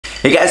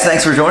Hey guys,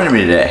 thanks for joining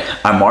me today.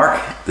 I'm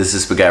Mark, this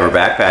is Spiguyver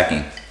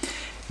Backpacking.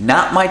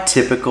 Not my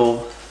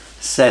typical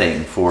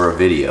setting for a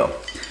video.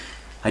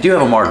 I do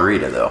have a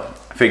margarita though.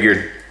 I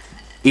figured,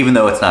 even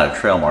though it's not a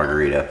trail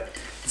margarita,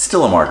 it's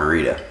still a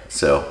margarita,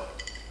 so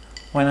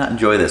why not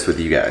enjoy this with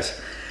you guys?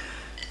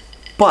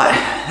 But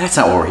that's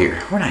not why we're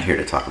here. We're not here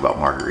to talk about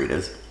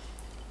margaritas.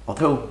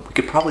 Although we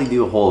could probably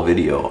do a whole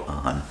video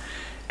on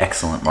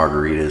excellent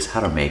margaritas,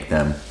 how to make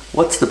them,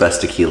 what's the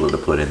best tequila to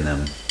put in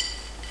them,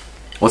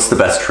 what's the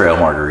best trail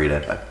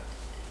margarita?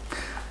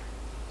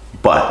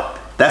 But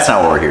that's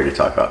not what we're here to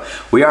talk about.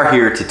 We are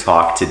here to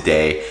talk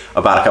today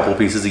about a couple of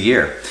pieces of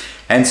gear.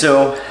 And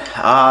so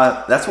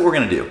that's what we're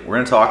gonna do. We're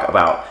gonna talk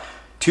about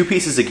two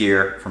pieces of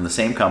gear from the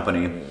same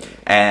company.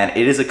 And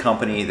it is a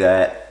company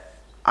that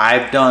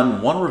I've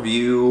done one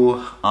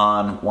review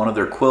on one of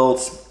their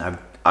quilts.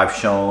 I've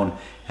shown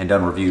and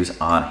done reviews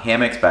on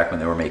hammocks back when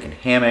they were making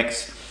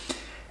hammocks.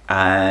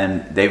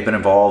 And they've been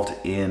involved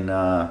in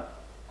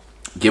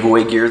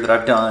giveaway gear that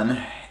I've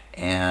done,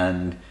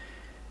 and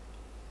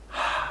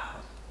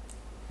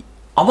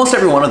almost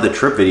every one of the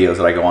trip videos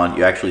that I go on,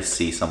 you actually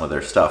see some of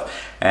their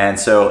stuff. And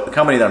so the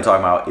company that I'm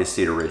talking about is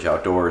Cedar Ridge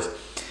Outdoors.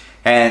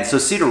 And so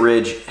Cedar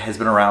Ridge has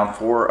been around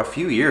for a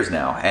few years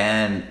now,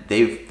 and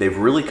they've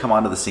really come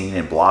onto the scene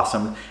and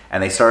blossomed.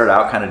 And they started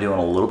out kind of doing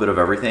a little bit of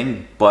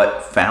everything,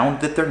 but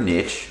found that their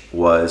niche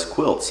was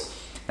quilts.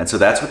 And so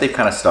that's what they've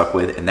kind of stuck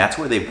with, and that's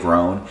where they've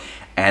grown.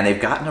 And they've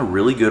gotten a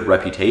really good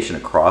reputation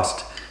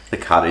across the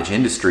cottage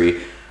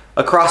industry,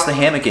 across the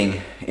hammocking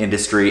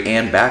industry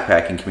and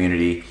backpacking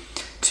community,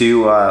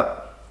 to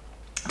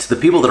the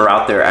people that are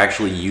out there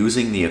actually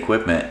using the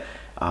equipment.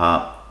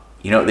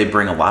 You know, they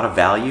bring a lot of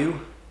value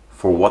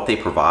for what they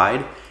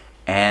provide,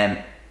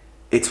 and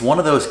it's one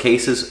of those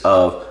cases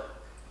of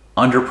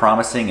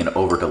under-promising and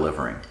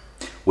over-delivering,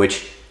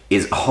 which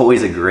is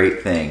always a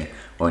great thing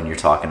when you're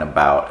talking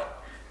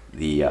about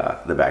the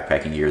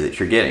backpacking gear that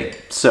you're getting.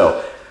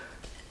 So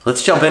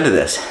let's jump into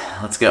this.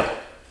 Let's go.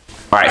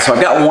 All right, so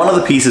I've got one of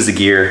the pieces of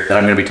gear that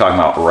I'm gonna be talking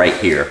about right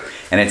here,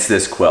 and it's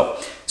this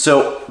quilt.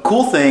 So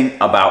cool thing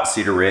about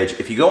Cedar Ridge,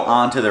 if you go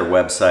onto their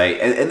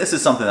website, and this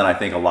is something that I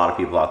think a lot of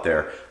people out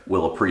there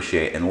will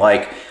appreciate and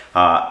like.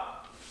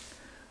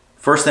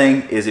 First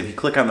thing is, if you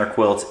click on their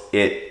quilts,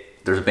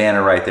 there's a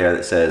banner right there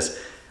that says,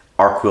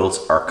 "Our quilts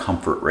are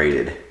comfort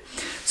rated."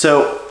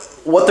 So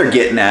what they're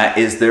getting at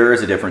is there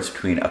is a difference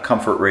between a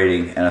comfort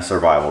rating and a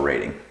survival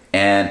rating.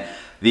 And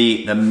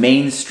the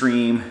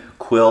mainstream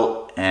quilt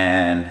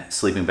and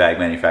sleeping bag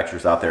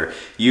manufacturers out there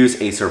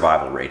use a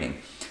survival rating.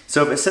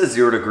 So if it says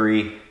 0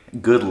 degree,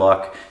 good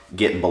luck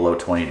getting below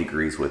 20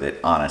 degrees with it,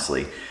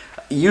 honestly.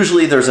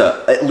 Usually there's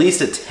at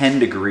least a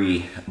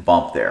 10-degree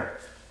bump there.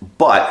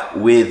 But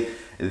with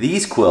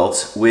these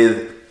quilts,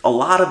 with a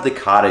lot of the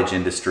cottage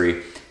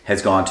industry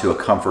has gone to a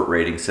comfort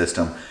rating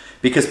system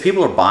because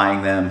people are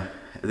buying them.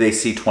 They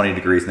see 20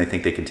 degrees and they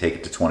think they can take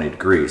it to 20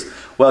 degrees.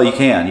 Well, you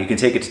can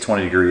take it to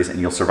 20 degrees and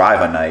you'll survive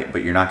a night,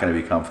 but you're not gonna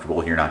be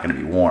comfortable, you're not gonna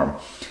be warm.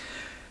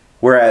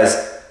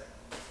 Whereas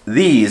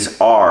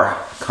these are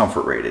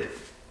comfort rated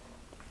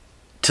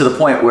to the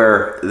point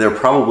where they're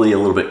probably a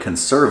little bit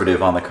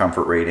conservative on the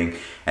comfort rating,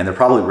 and they're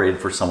probably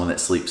rated for someone that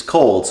sleeps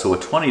cold. So a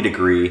 20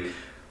 degree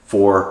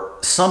for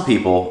some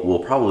people will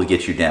probably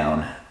get you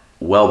down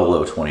well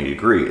below 20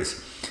 degrees.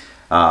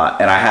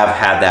 And I have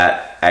had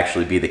that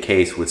actually be the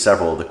case with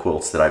several of the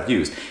quilts that I've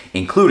used,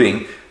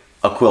 including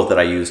a quilt that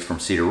I used from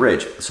Cedar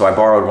Ridge. So I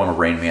borrowed one of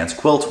Rain Man's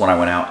quilts when I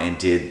went out and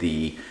did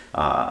the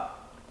AT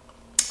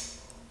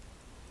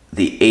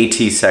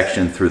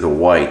section through the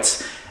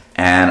whites.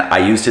 And I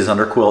used his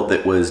underquilt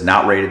that was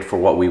not rated for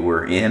what we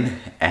were in,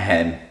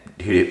 and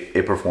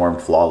it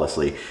performed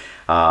flawlessly.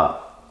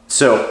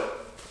 So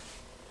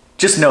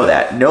just know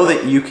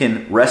that you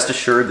can rest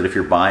assured that if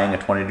you're buying a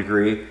 20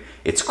 degree,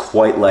 it's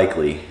quite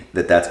likely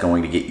that that's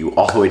going to get you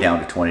all the way down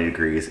to 20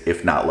 degrees,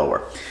 if not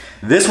lower.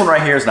 This one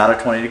right here is not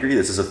a 20 degree,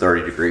 this is a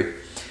 30 degree.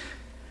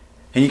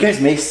 And you guys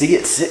may see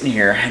it sitting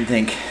here and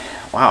think,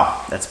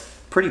 wow, that's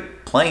pretty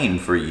plain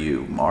for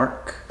you,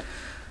 Mark.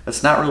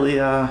 That's not really,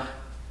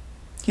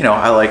 you know,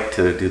 I like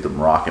to do the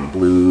Moroccan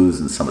blues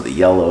and some of the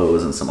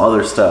yellows and some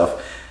other stuff.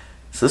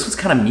 So this was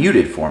kind of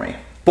muted for me,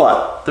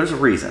 but there's a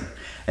reason.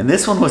 And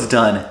this one was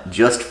done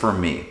just for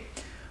me.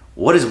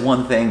 What is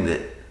one thing that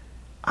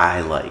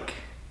I like?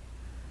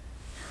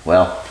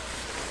 Well,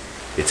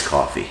 it's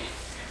coffee.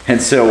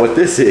 And so what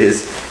this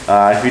is,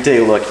 if you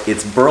take a look,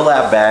 it's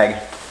burlap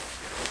bag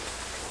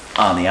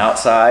on the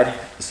outside.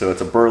 So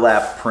it's a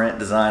burlap print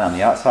design on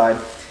the outside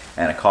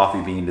and a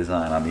coffee bean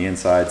design on the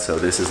inside. So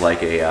this is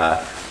like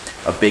a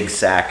big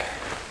sack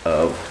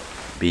of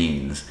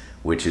beans,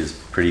 which is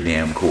pretty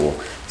damn cool.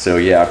 So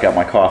yeah, I've got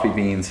my coffee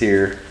beans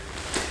here.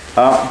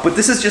 But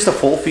this is just a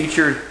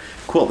full-featured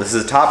quilt. This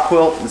is a top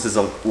quilt. This is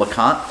a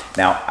LaConte.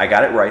 Now, I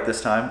got it right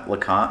this time,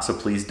 LaConte, so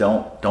please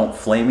don't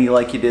flame me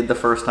like you did the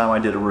first time I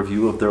did a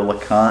review of their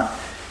LaConte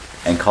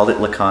and called it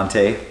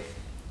LaConte.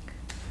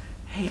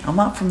 Hey, I'm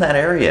not from that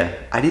area.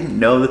 I didn't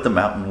know that the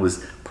mountain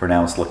was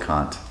pronounced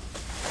LaConte.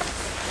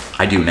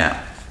 I do now.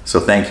 So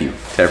thank you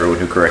to everyone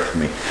who corrected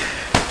me.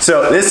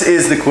 So this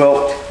is the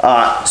quilt,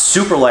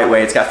 super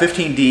lightweight. It's got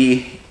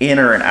 15D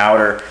inner and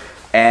outer,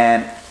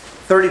 and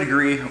 30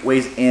 degree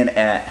weighs in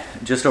at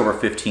just over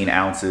 15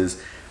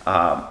 ounces.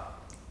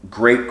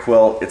 Great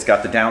quilt. It's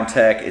got the down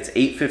tech. It's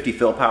 850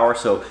 fill power,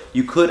 so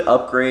you could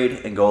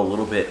upgrade and go a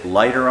little bit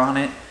lighter on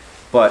it,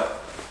 but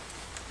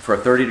for a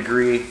 30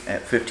 degree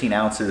at 15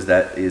 ounces,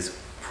 that is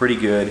pretty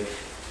good.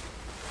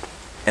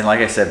 And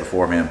like I said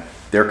before, man,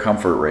 they're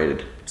comfort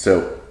rated,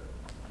 so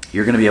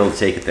you're gonna be able to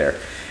take it there.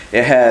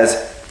 It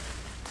has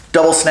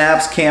double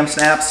snaps, cam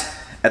snaps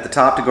at the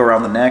top to go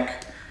around the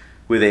neck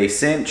with a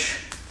cinch,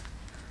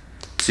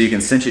 so you can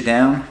cinch it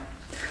down.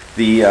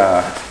 The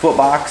foot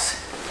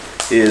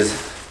box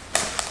is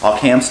all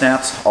cam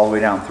snaps all the way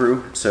down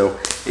through, so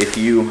if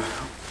you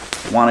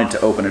wanted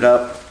to open it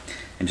up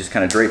and just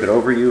kind of drape it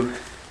over you,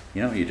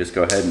 you know, you just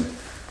go ahead and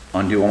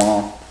undo them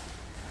all.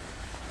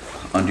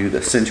 Undo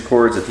the cinch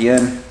cords at the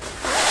end,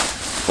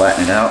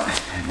 flatten it out,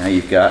 and now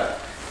you've got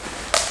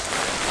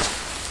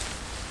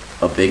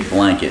a big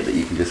blanket that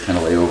you can just kind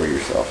of lay over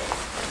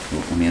yourself.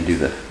 Let me undo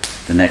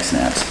the neck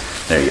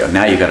snaps. There you go.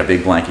 Now you've got a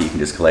big blanket you can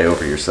just lay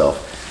over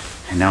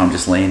yourself. And now I'm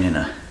just laying in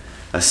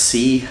a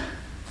sea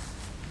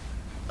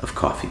of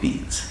coffee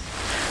beans.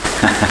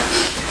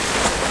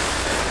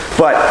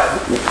 But,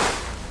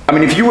 I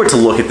mean, if you were to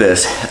look at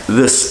this,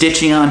 the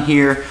stitching on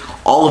here,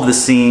 all of the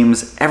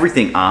seams,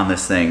 everything on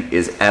this thing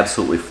is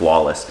absolutely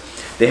flawless.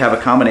 They have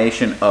a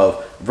combination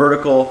of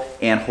vertical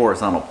and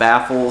horizontal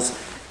baffles,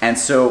 and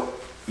so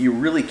you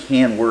really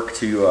can work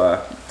to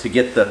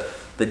get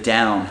the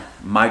down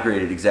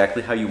migrated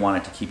exactly how you want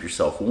it to keep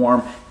yourself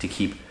warm, to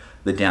keep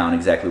the down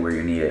exactly where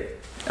you need it.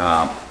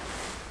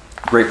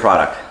 Great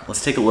product.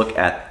 Let's take a look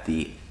at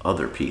the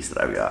other piece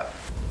that I've got.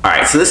 All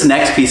right, so this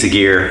next piece of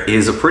gear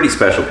is a pretty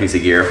special piece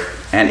of gear,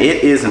 and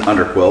it is an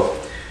underquilt.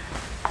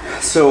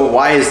 So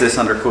why is this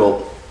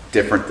underquilt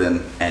different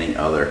than any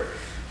other?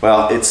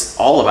 Well, it's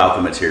all about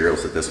the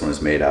materials that this one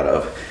is made out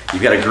of.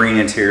 You've got a green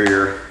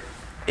interior,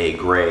 a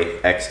gray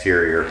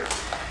exterior,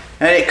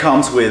 and it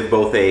comes with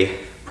both a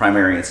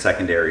primary and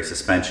secondary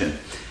suspension.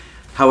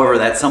 However,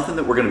 that's something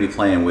that we're going to be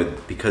playing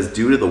with because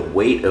due to the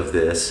weight of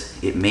this,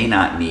 it may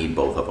not need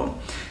both of them.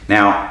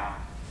 Now,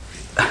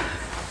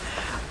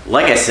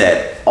 like I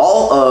said,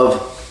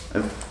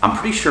 I'm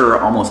pretty sure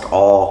almost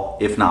all,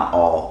 if not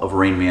all, of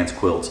Rain Man's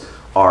quilts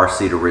are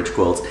Cedar Ridge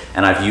quilts,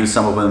 and I've used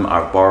some of them,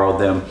 I've borrowed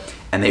them,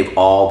 and they've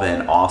all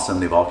been awesome.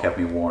 They've all kept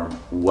me warm,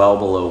 well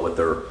below what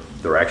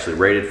they're actually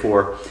rated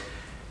for.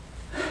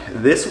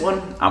 This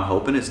one, I'm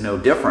hoping, is no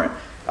different.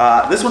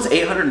 This one's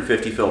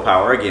 850 fill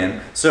power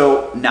again,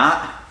 so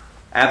not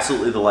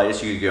absolutely the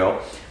lightest you could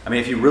go. I mean,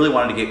 if you really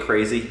wanted to get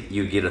crazy,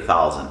 you get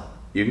 1,000.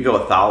 You can go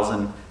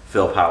 1,000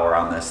 fill power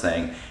on this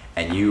thing,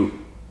 and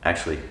you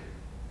actually,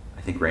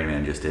 I think Rain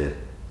Man just did.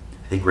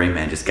 I think Rain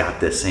Man just got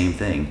this same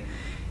thing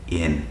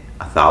in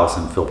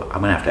 1,000 fill power.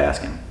 I'm gonna have to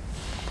ask him.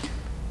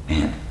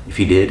 Man, if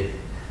he did,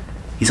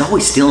 he's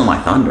always stealing my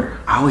thunder.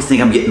 I always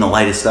think I'm getting the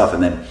lightest stuff,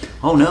 and then,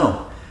 oh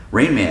no,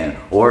 Rain Man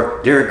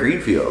or Derek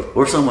Greenfield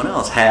or someone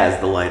else has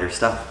the lighter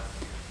stuff.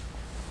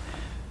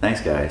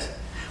 Thanks, guys.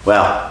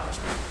 Well,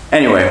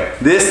 anyway,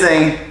 this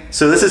thing,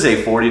 so this is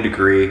a 40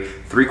 degree,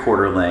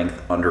 3/4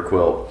 length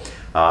underquilt.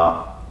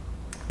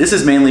 This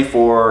is mainly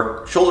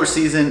for shoulder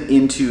season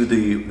into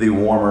the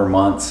warmer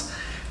months.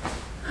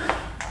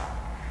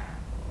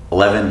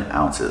 11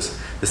 ounces.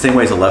 This thing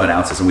weighs 11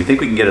 ounces, and we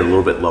think we can get it a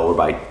little bit lower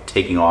by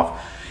taking off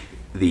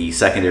the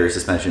secondary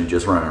suspension,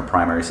 just running a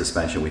primary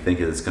suspension. We think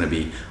it's going to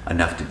be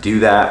enough to do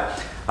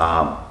that.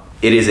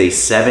 It is a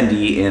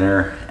 7D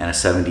inner and a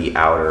 7D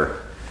outer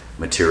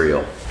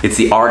material. It's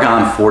the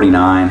Argon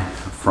 49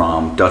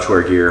 from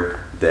Dutchware Gear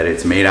that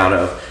it's made out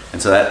of,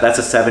 and so that's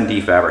a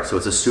 7D fabric. So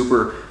it's a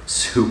super,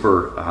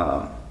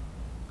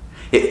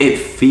 it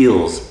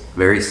feels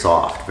very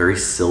soft, very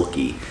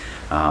silky.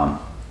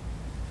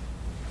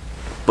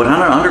 But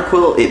on an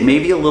underquilt, it may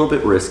be a little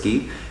bit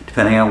risky,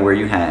 depending on where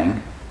you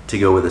hang, to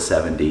go with a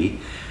 7D.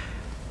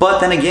 But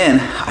then again,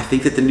 I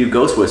think that the new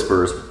Ghost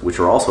Whisperers, which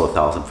are also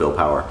 1,000 fill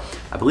power,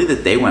 I believe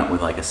that they went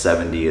with like a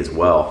 7D as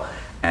well.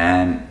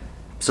 And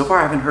so far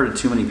I haven't heard of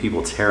too many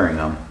people tearing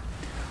them.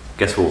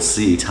 Guess we'll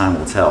see, time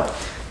will tell.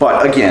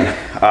 But again,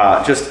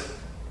 just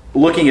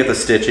looking at the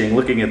stitching,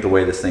 looking at the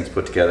way this thing's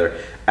put together,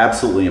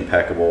 absolutely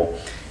impeccable.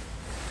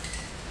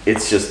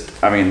 It's just,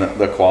 I mean,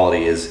 the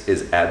quality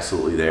is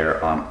absolutely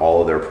there on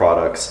all of their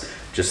products.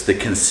 Just the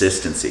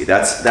consistency.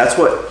 That's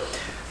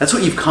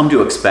what you've come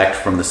to expect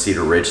from the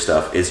Cedar Ridge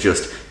stuff, is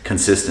just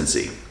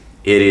consistency.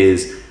 It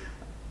is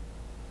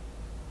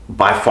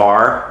by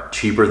far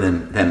cheaper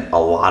than a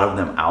lot of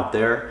them out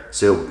there.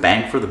 So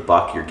bang for the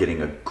buck, you're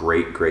getting a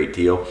great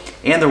deal.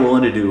 And they're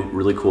willing to do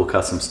really cool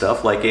custom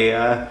stuff, like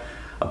a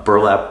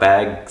burlap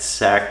bag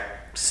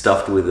sack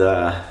stuffed with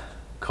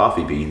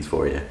coffee beans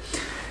for you.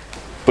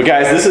 But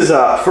guys, this is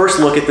a first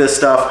look at this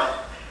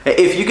stuff.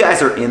 If you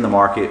guys are in the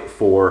market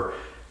for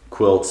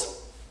quilts,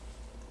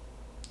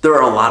 there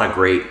are a lot of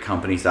great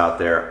companies out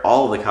there.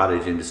 All of the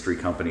cottage industry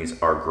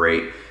companies are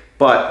great,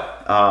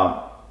 but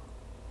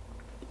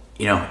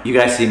you know, you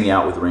guys see me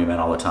out with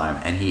Raymond all the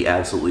time, and he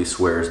absolutely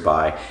swears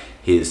by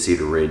his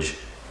Cedar Ridge.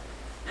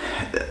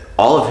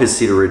 All of his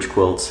Cedar Ridge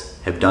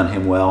quilts have done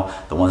him well.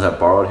 The ones I've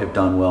borrowed have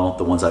done well.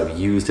 The ones I've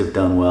used have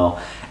done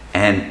well.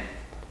 And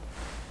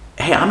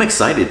hey, I'm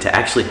excited to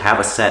actually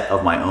have a set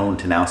of my own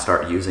to now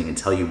start using and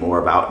tell you more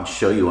about and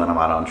show you when I'm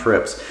out on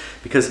trips.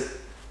 Because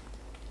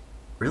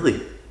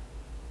really,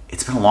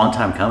 it's been a long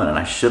time coming, and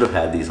I should have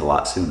had these a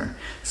lot sooner.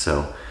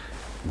 So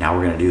now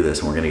we're gonna do this,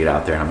 and we're gonna get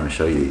out there, and I'm gonna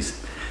show you these.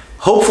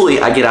 Hopefully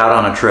I get out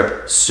on a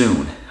trip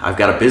soon. I've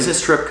got a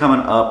business trip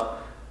coming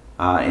up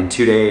in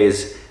 2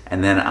 days,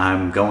 and then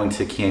I'm going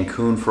to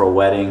Cancun for a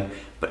wedding.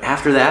 But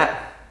after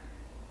that,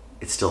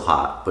 it's still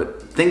hot,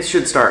 but things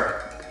should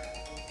start.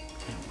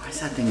 Why is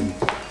that thing?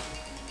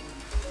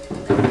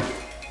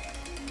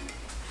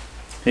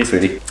 Hey,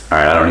 sweetie. All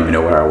right, I don't even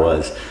know where I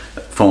was.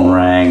 Phone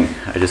rang.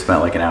 I just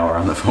spent like an hour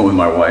on the phone with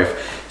my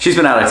wife. She's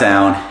been out of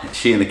town.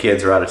 She and the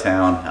kids are out of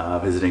town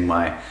visiting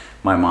my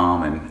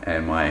mom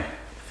and my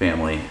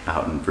family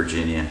out in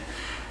Virginia.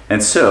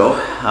 And so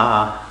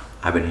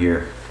I've been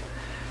here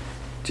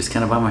just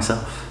kind of by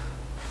myself.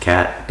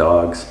 Cat,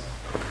 dogs.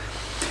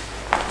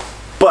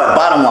 But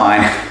bottom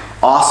line,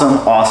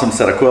 awesome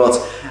set of quilts.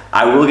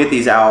 I will get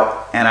these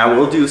out, and I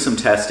will do some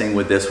testing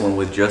with this one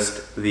with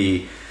just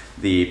the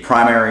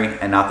primary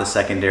and not the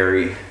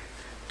secondary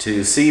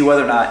to see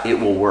whether or not it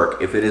will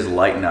work, if it is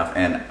light enough.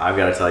 And I've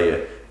got to tell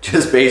you,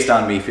 just based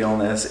on me feeling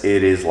this,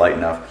 it is light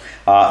enough.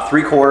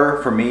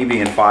 3/4 for me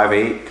being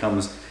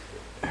 5'8"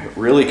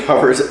 really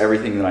covers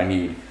everything that I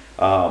need.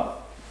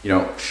 You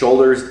know,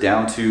 shoulders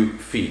down to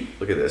feet.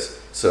 Look at this.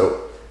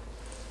 So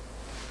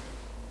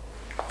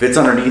fits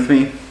underneath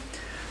me,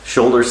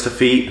 shoulders to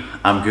feet,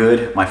 I'm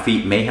good. My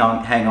feet may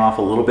hang off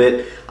a little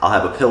bit. I'll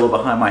have a pillow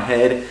behind my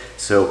head.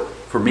 So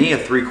for me, a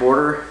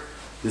 3/4,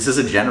 this is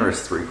a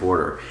generous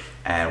 3/4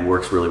 and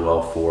works really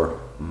well for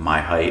my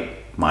height,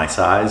 my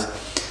size.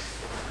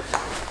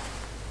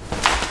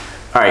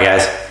 All right,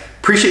 guys,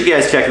 appreciate you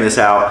guys checking this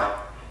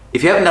out.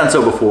 If you haven't done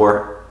so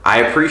before, I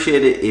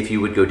appreciate it if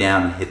you would go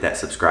down and hit that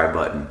subscribe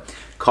button.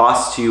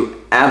 Costs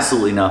you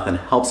absolutely nothing,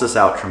 helps us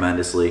out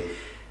tremendously.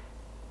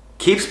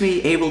 Keeps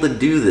me able to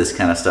do this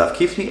kind of stuff,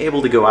 keeps me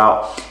able to go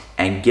out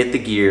and get the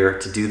gear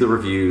to do the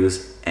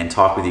reviews and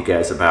talk with you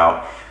guys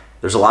about.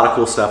 There's a lot of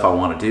cool stuff I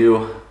want to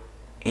do,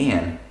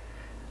 and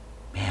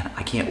man,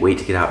 I can't wait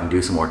to get out and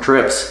do some more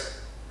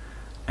trips.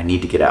 I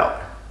need to get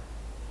out.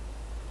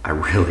 I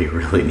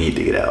really need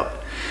to get out.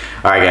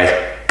 All right, guys,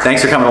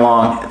 thanks for coming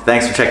along.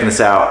 Thanks for checking this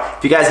out.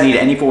 If you guys need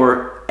any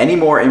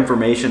more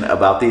information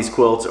about these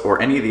quilts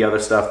or any of the other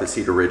stuff that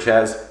Cedar Ridge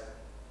has,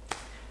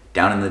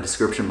 down in the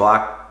description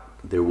block,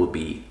 there will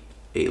be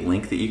a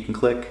link that you can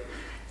click,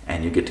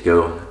 and you get to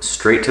go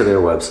straight to their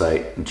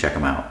website and check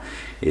them out.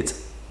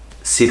 It's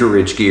Cedar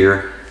Ridge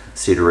Gear,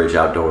 Cedar Ridge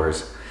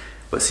Outdoors,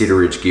 but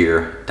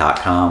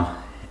cedarridgegear.com.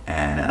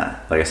 And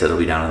like I said, it'll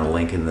be down in the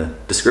link in the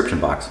description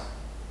box.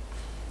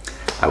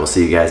 I will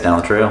see you guys down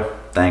the trail.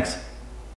 Thanks.